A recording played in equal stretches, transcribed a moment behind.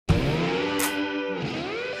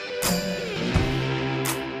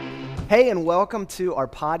Hey, and welcome to our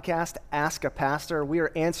podcast, Ask a Pastor. We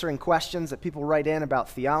are answering questions that people write in about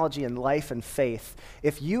theology and life and faith.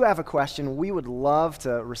 If you have a question, we would love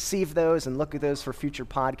to receive those and look at those for future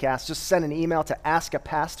podcasts. Just send an email to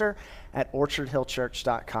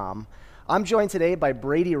askapastor@orchardhillchurch.com. I'm joined today by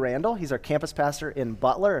Brady Randall. He's our campus pastor in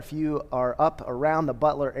Butler. If you are up around the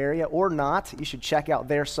Butler area or not, you should check out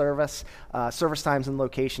their service. Service times and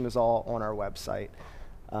location is all on our website.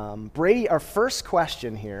 Brady, our first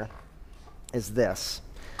question here is this.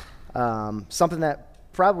 Something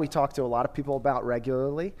that probably talk to a lot of people about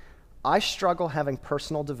regularly. I struggle having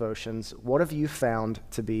personal devotions. What have you found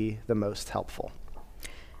to be the most helpful?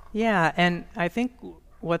 Yeah, and I think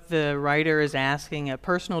what the writer is asking, a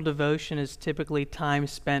personal devotion is typically time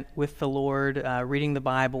spent with the Lord, reading the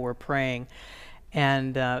Bible or praying.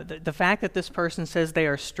 And the fact that this person says they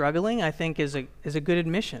are struggling, I think, is a good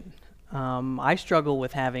admission. I struggle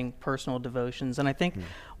with having personal devotions, and I think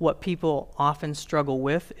what people often struggle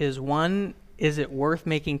with is, one, is it worth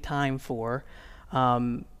making time for?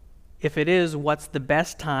 If it is, what's the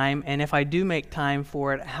best time? And if I do make time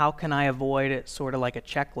for it, how can I avoid it, sort of like a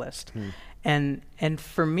checklist? And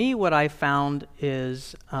for me, what I found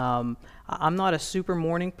is I'm not a super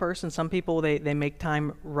morning person. Some people, they make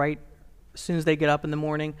time right as soon as they get up in the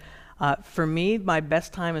morning. For me, my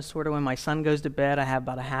best time is sort of when my son goes to bed. I have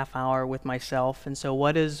about a half hour with myself. And so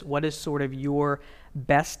what is sort of your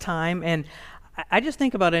best time? And I just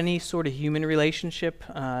think about any sort of human relationship,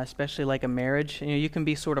 especially like a marriage. You can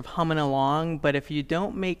be sort of humming along, but if you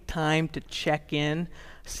don't make time to check in,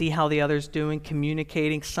 see how the other's doing,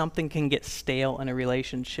 communicating, something can get stale in a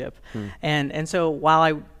relationship. And so while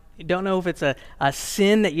I don't know if it's a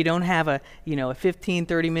sin that you don't have a 15,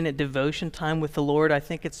 30-minute devotion time with the Lord, I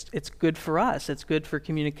think it's good for us. It's good for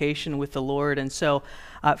communication with the Lord. And so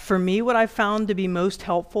for me, what I've found to be most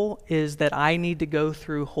helpful is that I need to go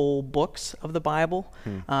through whole books of the Bible.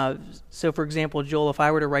 So for example, Joel, if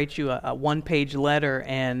I were to write you a one-page letter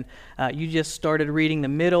and you just started reading the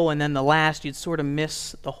middle and then the last, you'd sort of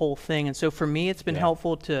miss the whole thing. And so for me, it's been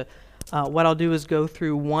helpful to what I'll do is go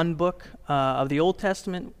through one book of the Old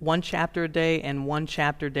Testament, one chapter a day, and one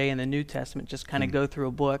chapter a day in the New Testament, just kind of go through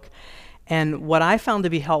a book. And what I found to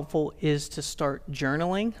be helpful is to start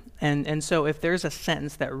journaling. And so if there's a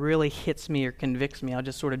sentence that really hits me or convicts me, I'll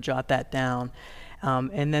just sort of jot that down.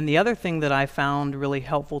 And then the other thing that I found really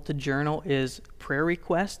helpful to journal is prayer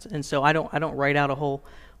requests. And so I don't write out a whole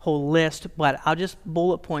list, but I'll just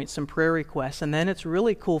bullet point some prayer requests. And then it's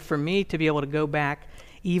really cool for me to be able to go back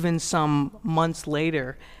even some months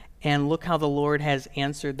later and look how the Lord has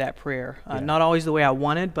answered that prayer. Not always the way I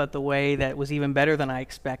wanted, but the way that was even better than I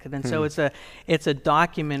expected. And so it's a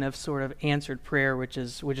document of sort of answered prayer, which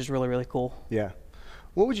is really, really cool. Yeah.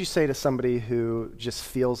 What would you say to somebody who just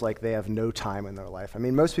feels like they have no time in their life? I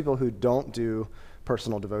mean, most people who don't do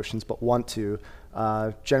personal devotions but want to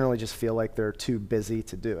generally just feel like they're too busy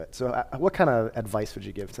to do it. So what kind of advice would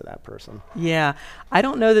you give to that person? Yeah, I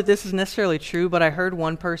don't know that this is necessarily true, but I heard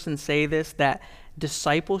one person say this, that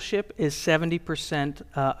discipleship is 70%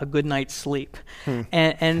 a good night's sleep.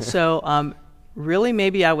 And so really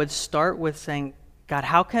maybe I would start with saying, God,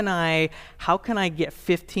 how can I go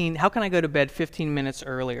to bed 15 minutes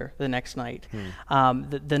earlier the next night,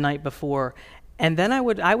 the night before? And then I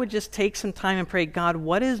would just take some time and pray, God,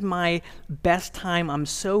 what is my best time? I'm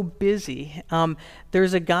so busy.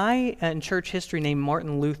 There's a guy in church history named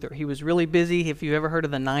Martin Luther. He was really busy. If you ever heard of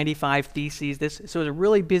the 95 Theses, so he was a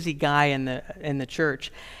really busy guy in the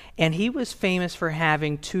church. And he was famous for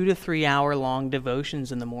having 2 to 3 hour long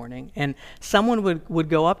devotions in the morning. And someone would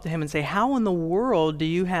go up to him and say, how in the world do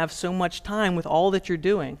you have so much time with all that you're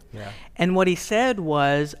doing? Yeah. And what he said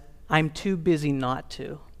was, I'm too busy not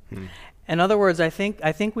to. In other words, I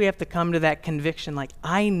think we have to come to that conviction, like,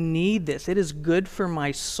 I need this. It is good for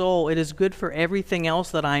my soul. It is good for everything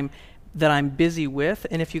else that I'm busy with.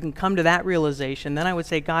 And if you can come to that realization, then I would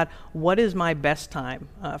say, God, what is my best time?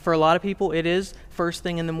 For a lot of people, it is first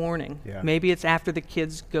thing in the morning. Yeah. Maybe it's after the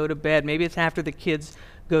kids go to bed. Maybe it's after the kids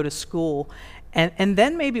go to school. And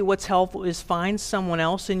then maybe what's helpful is find someone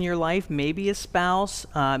else in your life, maybe a spouse,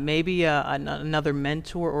 maybe another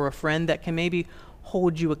mentor or a friend that can maybe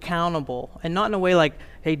hold you accountable, and not in a way like,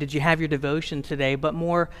 hey, did you have your devotion today, but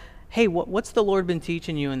more, hey, what's the Lord been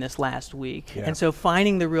teaching you in this last week? Yeah. And so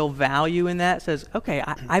finding the real value in that says, okay,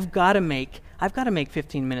 I've got to make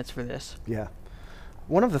 15 minutes for this. Yeah.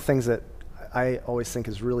 One of the things that I always think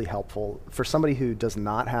is really helpful for somebody who does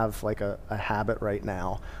not have like a habit right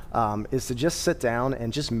now is to just sit down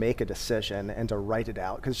and just make a decision and to write it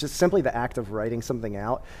out. Because just simply the act of writing something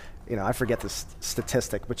out I forget this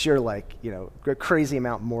statistic, but you're like, a crazy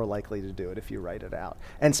amount more likely to do it if you write it out.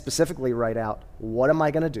 And specifically write out, what am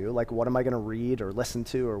I going to do? Like, what am I going to read or listen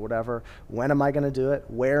to or whatever? When am I going to do it?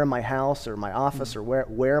 Where in my house or my office or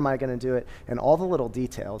where am I going to do it? And all the little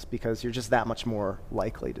details, because you're just that much more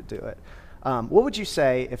likely to do it. What would you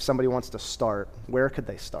say if somebody wants to start? Where could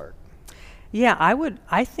they start? Yeah,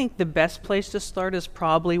 I think the best place to start is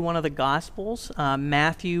probably one of the Gospels,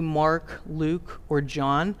 Matthew, Mark, Luke, or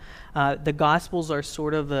John. The Gospels are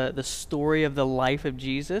sort of the story of the life of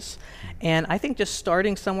Jesus. And I think just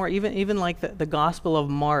starting somewhere, even like the Gospel of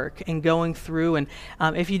Mark, and going through, and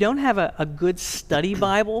if you don't have a good study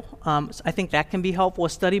Bible, I think that can be helpful. A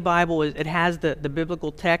study Bible, it has the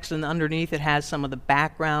biblical text, and underneath it has some of the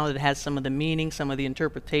background, it has some of the meaning, some of the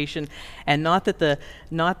interpretation, and not that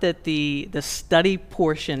the study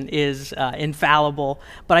portion is infallible,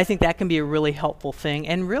 but I think that can be a really helpful thing.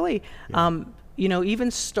 And really, even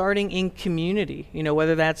starting in community,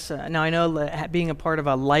 whether that's, now I know being a part of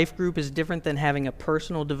a life group is different than having a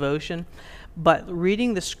personal devotion, but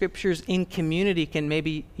reading the scriptures in community can,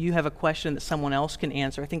 maybe you have a question that someone else can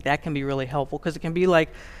answer. I think that can be really helpful, because it can be like,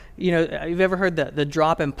 you've ever heard the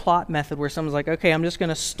drop and plot method, where someone's like, okay, I'm just going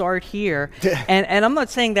to start here. and I'm not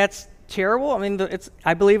saying that's terrible. I mean,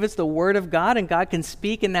 I believe it's the Word of God, and God can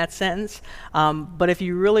speak in that sentence. But if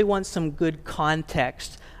you really want some good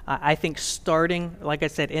context, I think starting, like I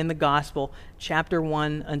said, in the Gospel, chapter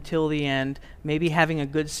 1 until the end, maybe having a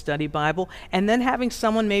good study Bible, and then having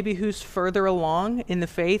someone maybe who's further along in the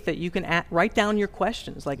faith that you can write down your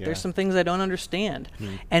questions. Like, there's some things I don't understand.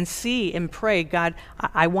 And see and pray, God,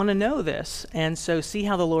 I want to know this. And so see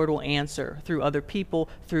how the Lord will answer through other people,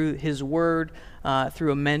 through His Word,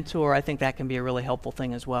 through a mentor. I think that can be a really helpful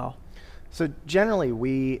thing as well. So generally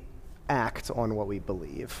we act on what we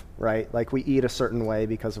believe, right? Like, we eat a certain way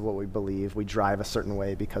because of what we believe. We drive a certain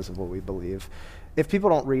way because of what we believe. If people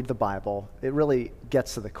don't read the Bible, it really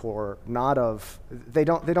gets to the core, not of, they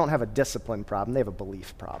don't have a discipline problem, they have a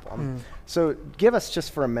belief problem. So give us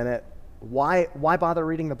just for a minute, why bother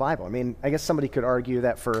reading the Bible? I mean, I guess somebody could argue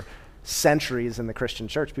that for centuries in the Christian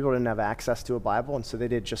church, people didn't have access to a Bible, and so they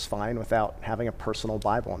did just fine without having a personal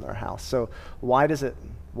Bible in their house. So why does it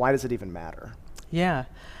even matter? Yeah.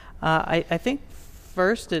 I think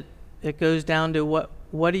first it goes down to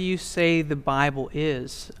what do you say the Bible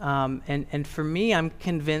is? And for me, I'm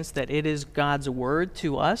convinced that it is God's Word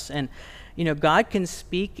to us. And, God can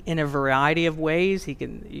speak in a variety of ways. He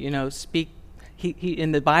can, speak. He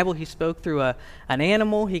in the Bible, He spoke through an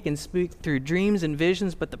animal. He can speak through dreams and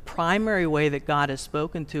visions. But the primary way that God has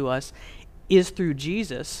spoken to us is through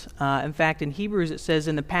Jesus. In fact, in Hebrews, it says,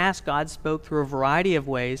 in the past, God spoke through a variety of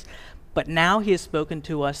ways, but now He has spoken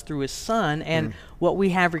to us through His Son, and what we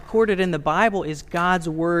have recorded in the Bible is God's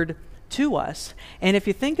Word to us. And if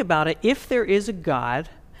you think about it, if there is a God,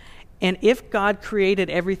 and if God created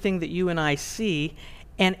everything that you and I see,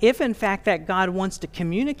 and if in fact that God wants to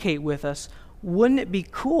communicate with us, wouldn't it be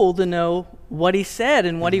cool to know what He said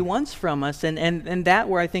and what He wants from us? And that,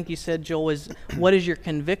 where I think you said, Joel, is what is your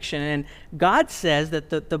conviction? And God says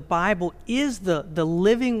that the Bible is the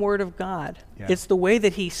living Word of God. Yeah. It's the way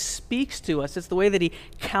that He speaks to us. It's the way that He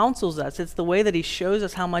counsels us. It's the way that He shows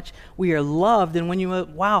us how much we are loved. And when you go,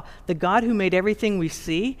 wow, the God who made everything we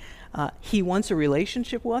see, He wants a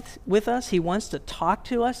relationship with us. He wants to talk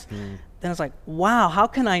to us. Then it's like, wow, how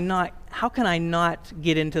can I not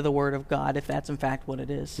get into the Word of God if that's in fact what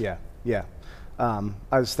it is? Yeah. I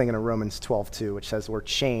was thinking of Romans 12:2, which says we're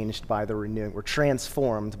transformed by the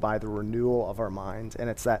renewal of our mind. And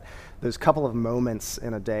it's those couple of moments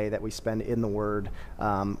in a day that we spend in the Word,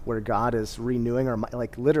 where God is renewing our mind,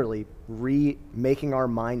 like literally making our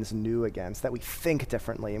minds new again, so that we think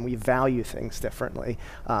differently and we value things differently.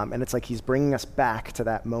 And it's like He's bringing us back to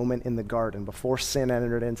that moment in the garden before sin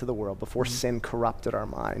entered into the world, before sin corrupted our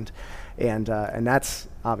mind. And that's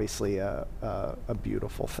obviously a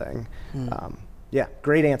beautiful thing. Yeah,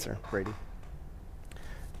 great answer, Brady.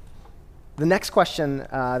 The next question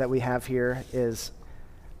that we have here is,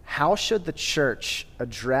 how should the church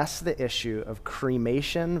address the issue of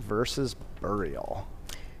cremation versus burial?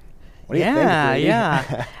 What do you think, Brady?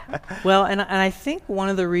 Yeah. Well, and I think one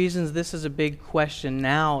of the reasons this is a big question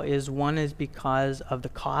now is because of the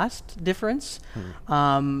cost difference.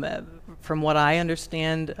 From what I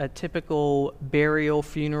understand, a typical burial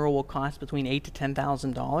funeral will cost between $8,000 to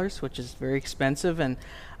 $10,000, which is very expensive, and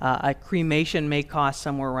a cremation may cost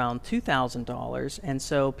somewhere around $2,000. And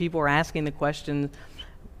so people are asking the question,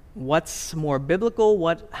 what's more biblical,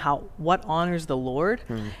 what honors the Lord.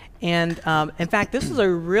 And in fact, this is a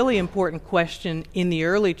really important question in the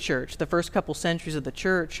early church, the first couple centuries of the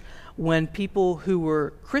church, when people who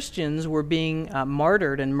were Christians were being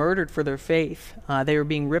martyred and murdered for their faith. They were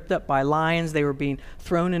being ripped up by lions. They were being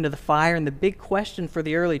thrown into the fire. And the big question for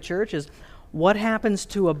the early church is, what happens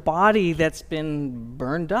to a body that's been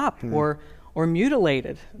burned up or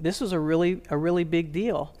mutilated? This was a really big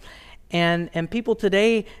deal. And people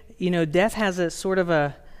today, death has a sort of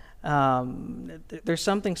a there's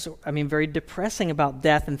something very depressing about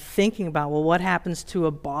death, and thinking about, well, what happens to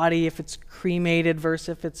a body if it's cremated versus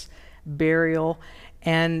if it's burial.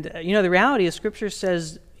 And the reality is, Scripture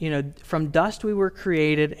says, from dust we were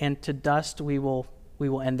created, and to dust we will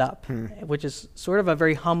end up, which is sort of a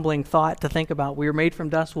very humbling thought to think about. We were made from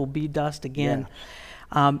dust, we'll be dust again.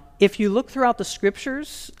 Yeah. If you look throughout the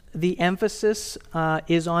Scriptures, the emphasis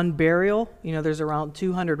is on burial. There's around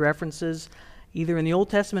 200 references, either in the Old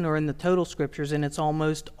Testament or in the total Scriptures, and it's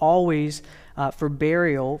almost always for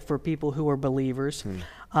burial for people who are believers.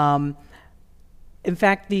 In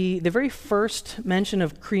fact, the very first mention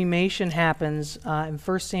of cremation happens in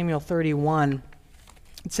 1 Samuel 31.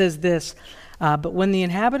 It says this, but when the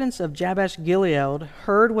inhabitants of Jabesh-Gilead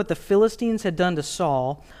heard what the Philistines had done to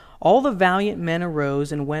Saul, all the valiant men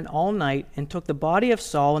arose and went all night and took the body of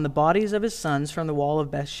Saul and the bodies of his sons from the wall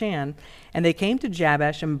of Bethshan, and they came to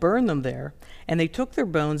Jabesh and burned them there. And they took their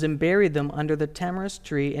bones and buried them under the tamarisk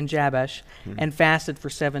tree in Jabesh and fasted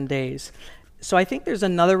for 7 days. So I think there's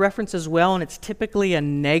another reference as well, and it's typically a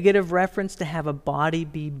negative reference to have a body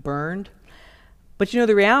be burned. But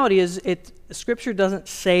the reality is, Scripture doesn't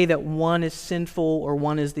say that one is sinful or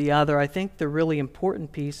one is the other. I think the really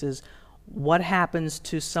important piece is, what happens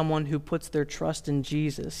to someone who puts their trust in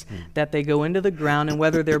Jesus, that they go into the ground, and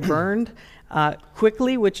whether they're burned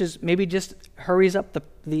quickly, which is maybe just hurries up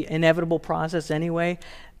the inevitable process anyway,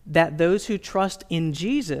 that those who trust in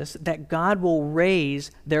Jesus, that God will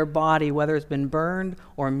raise their body, whether it's been burned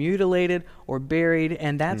or mutilated or buried,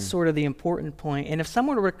 and that's sort of the important point. And if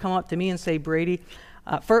someone were to come up to me and say, Brady,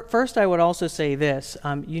 first I would also say this,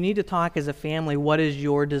 you need to talk as a family, what is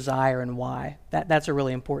your desire and why? That's a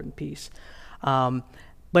really important piece.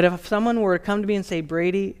 But if someone were to come to me and say,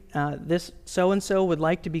 Brady, this so-and-so would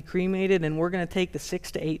like to be cremated, and we're going to take the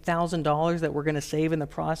 $6,000 to $8,000 that we're going to save in the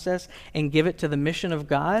process and give it to the mission of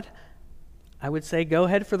God, I would say go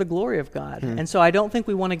ahead for the glory of God. And so I don't think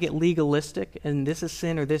we want to get legalistic, and this is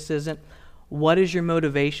sin or this isn't. What is your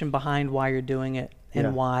motivation behind why you're doing it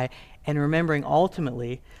and why? And remembering,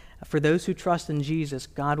 ultimately, for those who trust in Jesus,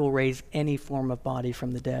 God will raise any form of body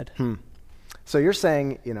from the dead. So you're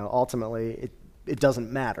saying, ultimately, it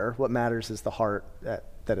doesn't matter. What matters is the heart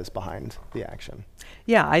that is behind the action.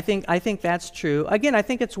 Yeah, I think that's true. Again, I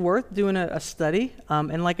think it's worth doing a study.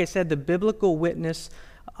 And like I said, the biblical witness,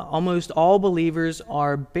 almost all believers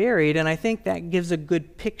are buried, and I think that gives a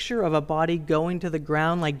good picture of a body going to the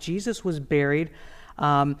ground like Jesus was buried.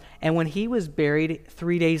 And when he was buried,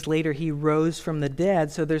 3 days later, he rose from the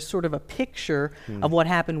dead. So there's sort of a picture of what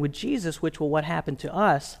happened with Jesus, which will what happened to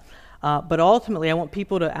us. But ultimately, I want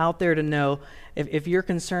people out there to know, if you're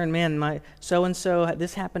concerned, man, my so-and-so,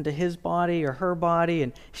 this happened to his body or her body,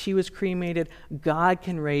 and she was cremated, God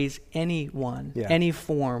can raise anyone, any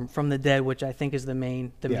form from the dead, which I think is the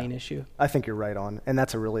main issue. I think you're right on, and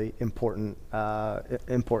that's a really important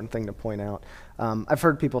thing to point out. I've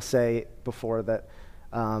heard people say before that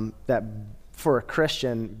for a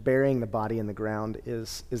Christian, burying the body in the ground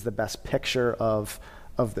is the best picture of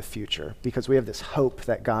the future, because we have this hope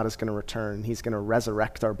that God is going to return. He's going to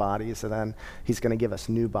resurrect our bodies, and then he's going to give us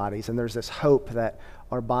new bodies. And there's this hope that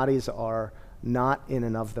our bodies are not in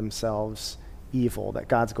and of themselves evil, that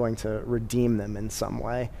God's going to redeem them in some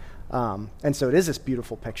way. And so it is this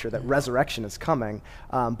beautiful picture that resurrection is coming.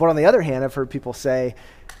 But on the other hand, I've heard people say,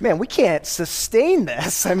 man, we can't sustain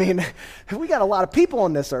this. I mean, we got a lot of people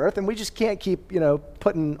on this earth, and we just can't keep,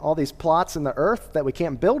 putting all these plots in the earth that we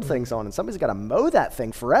can't build things on, and somebody's got to mow that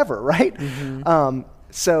thing forever, right?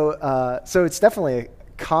 So it's definitely a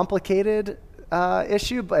complicated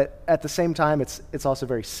issue, but at the same time, it's also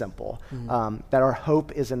very simple, that our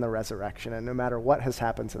hope is in the resurrection, and no matter what has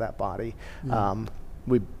happened to that body,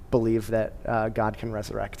 we believe that God can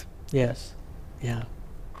resurrect. Yes. Yeah.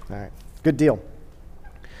 All right. Good deal.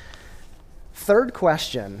 Third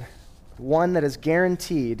question, one that is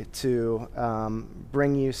guaranteed to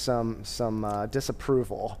bring you some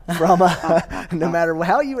disapproval from no matter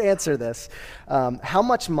how you answer this. How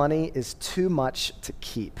much money is too much to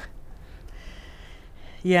keep?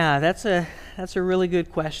 Yeah, that's a really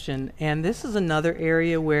good question, and this is another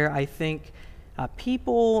area where I think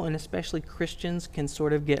people, and especially Christians, can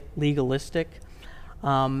sort of get legalistic.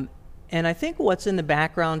 And I think what's in the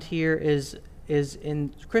background here is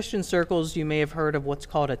in Christian circles, you may have heard of what's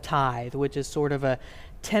called a tithe, which is sort of a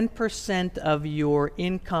 10% of your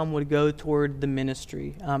income would go toward the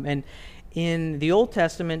ministry. And in the Old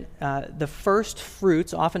Testament, the first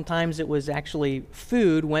fruits, oftentimes it was actually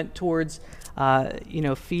food, went towards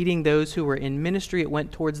feeding those who were in ministry. It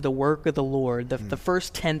went towards the work of the Lord, the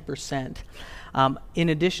first 10%, in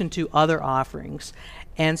addition to other offerings.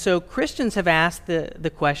 And so Christians have asked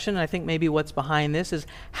the question, and I think maybe what's behind this is,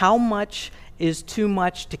 how much is too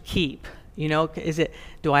much to keep?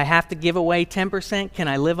 Do I have to give away 10%? Can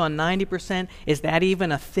I live on 90%? Is that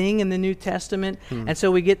even a thing in the New Testament? And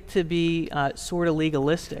so we get to be sort of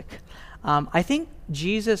legalistic. I think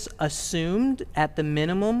Jesus assumed at the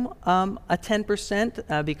minimum a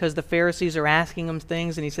 10% because the Pharisees are asking him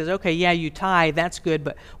things, and he says, okay, yeah, you tithe, that's good,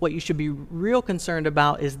 but what you should be real concerned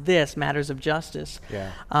about is this, matters of justice.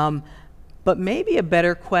 Yeah. But maybe a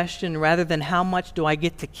better question, rather than how much do I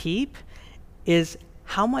get to keep, is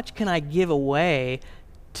how much can I give away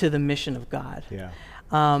to the mission of God? Yeah.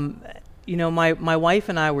 My wife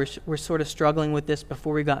and I were sort of struggling with this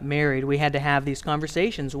before we got married. We had to have these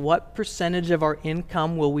conversations. What percentage of our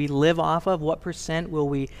income will we live off of? What percent will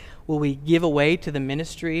we give away to the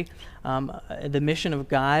ministry, the mission of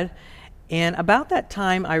God? And about that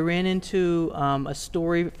time, I ran into a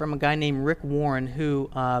story from a guy named Rick Warren, who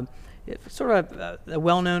sort of a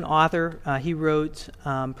well-known author. He wrote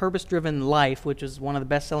Purpose-Driven Life, which is one of the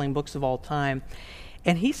best-selling books of all time.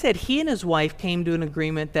 And he said he and his wife came to an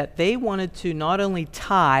agreement that they wanted to not only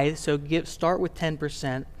tithe, so start with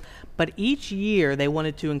 10%, but each year they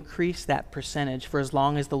wanted to increase that percentage for as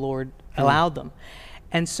long as the Lord allowed them.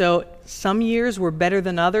 And so some years were better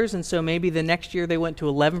than others, and so maybe the next year they went to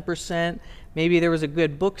 11%. Maybe there was a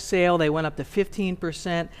good book sale, they went up to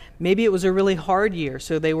 15%. Maybe it was a really hard year,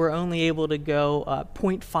 so they were only able to go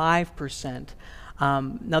 0.5%.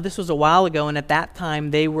 Now, this was a while ago, and at that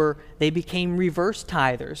time, they became reverse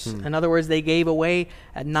tithers. In other words, they gave away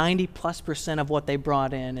 90+% of what they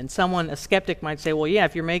brought in. And a skeptic might say, well, yeah,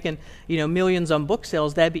 if you're making millions on book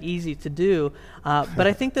sales, that'd be easy to do. But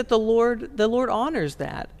I think that the Lord honors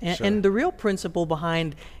that. Sure. And the real principle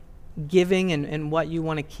behind giving and what you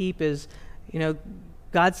want to keep is,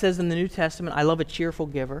 God says in the New Testament, I love a cheerful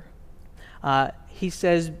giver. He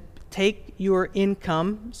says, take your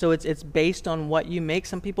income, so it's based on what you make.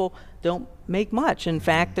 Some people don't make much. In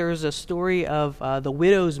fact, there's a story of the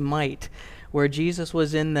widow's mite, where Jesus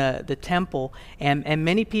was in the temple, and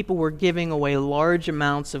many people were giving away large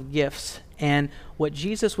amounts of gifts. And what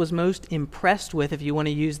Jesus was most impressed with, if you want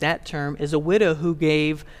to use that term, is a widow who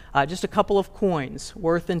gave just a couple of coins,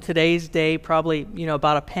 worth in today's day probably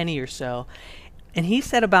about a penny or so. And he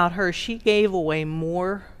said about her, she gave away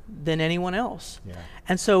more than anyone else. Yeah.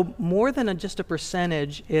 And so more than just a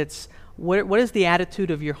percentage, it's what is the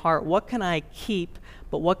attitude of your heart? What can I keep,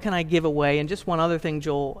 but what can I give away? And just one other thing,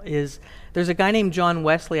 Joel, is there's a guy named John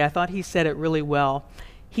Wesley. I thought he said it really well.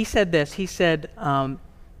 He said this. He said,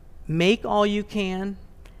 make all you can,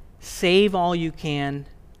 save all you can,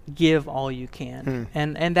 give all you can.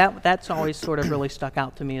 And that's always sort of really stuck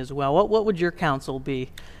out to me as well. What would your counsel be?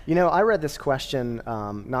 I read this question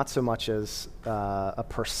not so much as a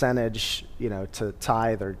percentage, to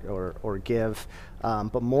tithe or give,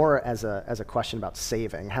 but more as a question about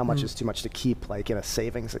saving. How much is too much to keep, like in a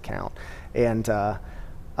savings account? And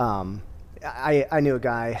I knew a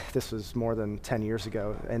guy. This was more than 10 years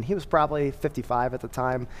ago, and he was probably 55 at the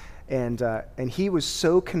time. And he was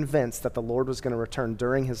so convinced that the Lord was going to return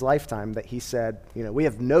during his lifetime that he said, we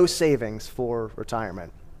have no savings for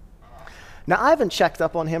retirement. Now, I haven't checked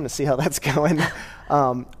up on him to see how that's going.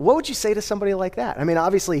 What would you say to somebody like that? I mean,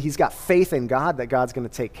 obviously, he's got faith in God that God's going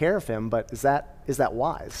to take care of him, but is that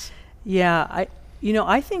wise? Yeah,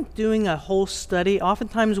 I think doing a whole study,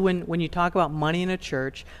 oftentimes when you talk about money in a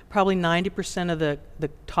church, probably 90% of the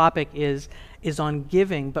topic is on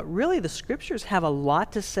giving, but really the scriptures have a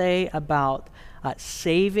lot to say about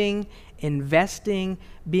saving, investing,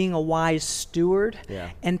 being a wise steward.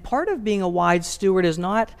 Yeah. And part of being a wise steward is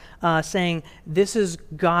not saying this is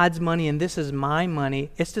God's money and this is my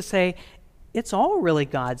money. It's to say it's all really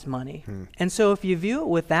God's money. And so if you view it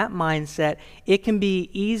with that mindset, it can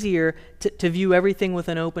be easier to view everything with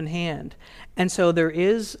an open hand. And so there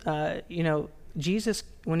is, Jesus,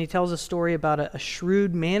 when he tells a story about a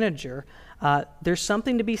shrewd manager, there's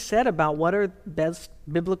something to be said about what are best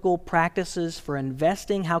biblical practices for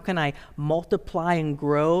investing. How can I multiply and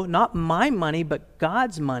grow? Not my money, but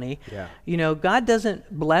God's money. Yeah. You know, God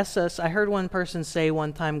doesn't bless us. I heard one person say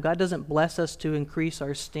one time, God doesn't bless us to increase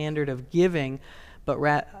our standard of giving, but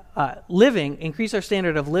increase our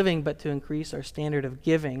standard of living, but to increase our standard of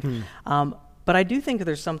giving. But I do think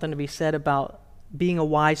there's something to be said about being a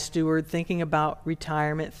wise steward, thinking about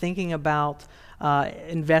retirement, thinking about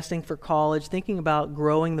investing for college, thinking about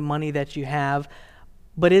growing the money that you have.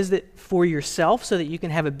 But is it for yourself so that you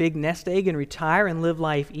can have a big nest egg and retire and live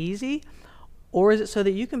life easy? Or is it so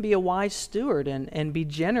that you can be a wise steward and be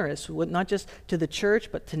generous, not just to the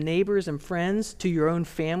church, but to neighbors and friends, to your own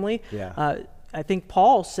family? Yeah. I think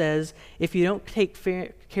Paul says, if you don't take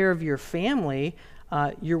care of your family,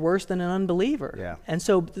 you're worse than an unbeliever. Yeah. And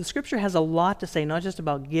so the Scripture has a lot to say, not just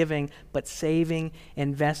about giving, but saving,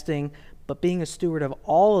 investing, but being a steward of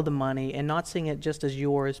all of the money and not seeing it just as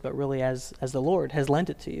yours, but really as the Lord has lent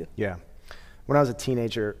it to you. Yeah. When I was a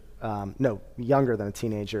teenager, younger than a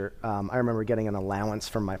teenager, I remember getting an allowance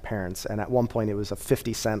from my parents, and at one point it was a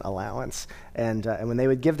 50-cent allowance. And when they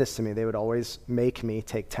would give this to me, they would always make me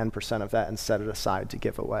take 10% of that and set it aside to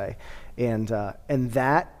give away. And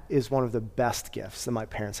that is one of the best gifts that my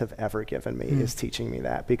parents have ever given me, is teaching me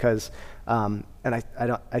that. Because, and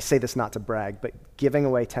I say this not to brag, but giving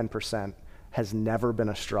away 10% has never been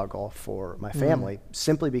a struggle for my family,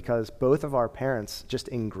 simply because both of our parents just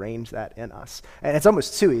ingrained that in us. And it's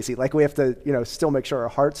almost too easy. Like, we have to, still make sure our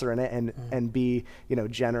hearts are in it and be,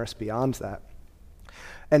 generous beyond that.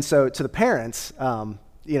 And so to the parents,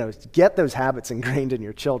 get those habits ingrained in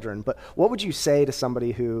your children. But what would you say to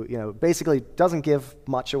somebody who, basically doesn't give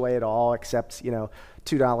much away at all, except,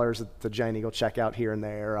 $2 at the Giant Eagle checkout here and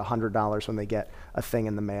there, $100 when they get a thing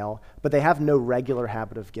in the mail, but they have no regular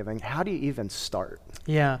habit of giving? How do you even start?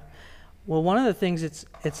 Yeah. Well, one of the things,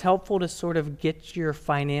 it's helpful to sort of get your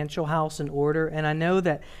financial house in order. And I know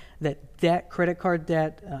that debt, credit card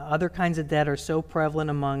debt, other kinds of debt are so prevalent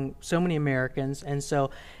among so many Americans. And so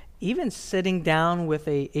even sitting down with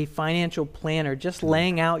a financial planner, just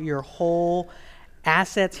laying out your whole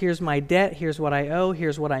assets, here's my debt, here's what I owe,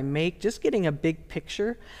 here's what I make, just getting a big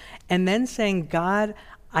picture, and then saying, God,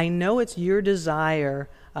 I know it's your desire,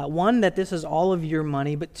 one, that this is all of your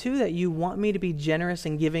money, but two, that you want me to be generous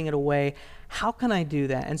in giving it away. How can I do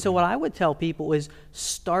that? And so what I would tell people is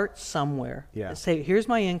start somewhere. Yeah. Say, here's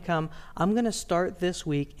my income. I'm going to start this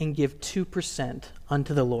week and give 2%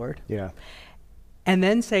 unto the Lord. Yeah. And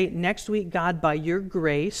then say, next week, God, by your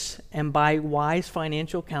grace and by wise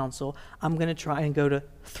financial counsel, I'm going to try and go to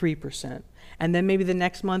 3%. And then maybe the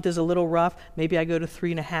next month is a little rough. Maybe I go to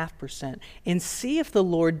 3.5%. And see if the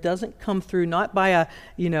Lord doesn't come through, not by a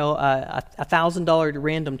 $1,000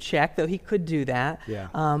 random check, though he could do that.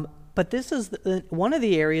 Yeah. But this is one of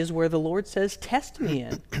the areas where the Lord says, test me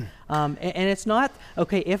in. And it's not,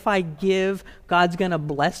 okay, if I give, God's going to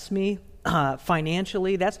bless me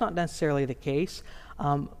financially. That's not necessarily the case.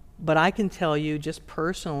 But I can tell you just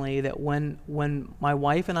personally that when my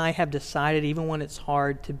wife and I have decided, even when it's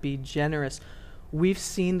hard, to be generous, we've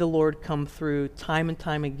seen the Lord come through time and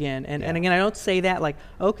time again. And again, I don't say that like,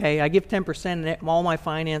 okay, I give 10% and all my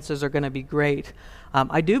finances are going to be great.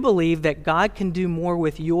 I do believe that God can do more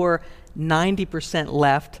with your 90%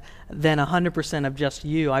 left than 100% of just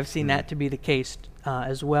you. I've seen that to be the case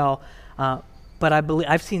as well. But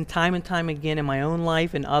I've seen time and time again in my own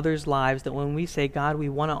life and others' lives that when we say, God, we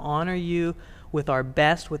want to honor you with our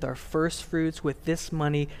best, with our first fruits, with this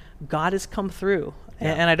money, God has come through.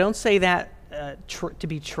 Yeah. And I don't say that to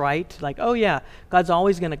be trite, like, oh yeah, God's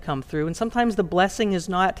always going to come through. And sometimes the blessing is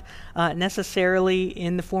not necessarily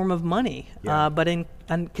in the form of money, but in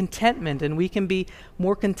contentment, and we can be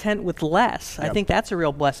more content with less. Yep. I think that's a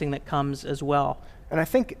real blessing that comes as well. And I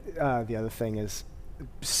think the other thing is,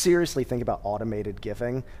 seriously think about automated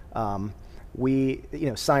giving.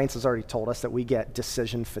 Science has already told us that we get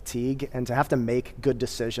decision fatigue, and to have to make good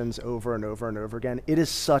decisions over and over and over again, it is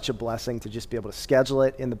such a blessing to just be able to schedule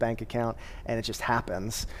it in the bank account and it just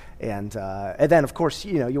happens. And then of course,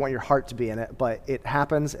 you want your heart to be in it, but it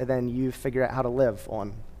happens, and then you figure out how to live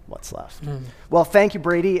on what's left. Well, thank you,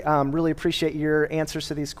 Brady. Really appreciate your answers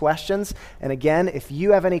to these questions. And again, if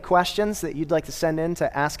you have any questions that you'd like to send in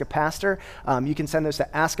to Ask a Pastor, you can send those to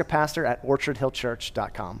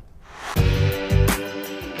askapastor@orchardhillchurch.com.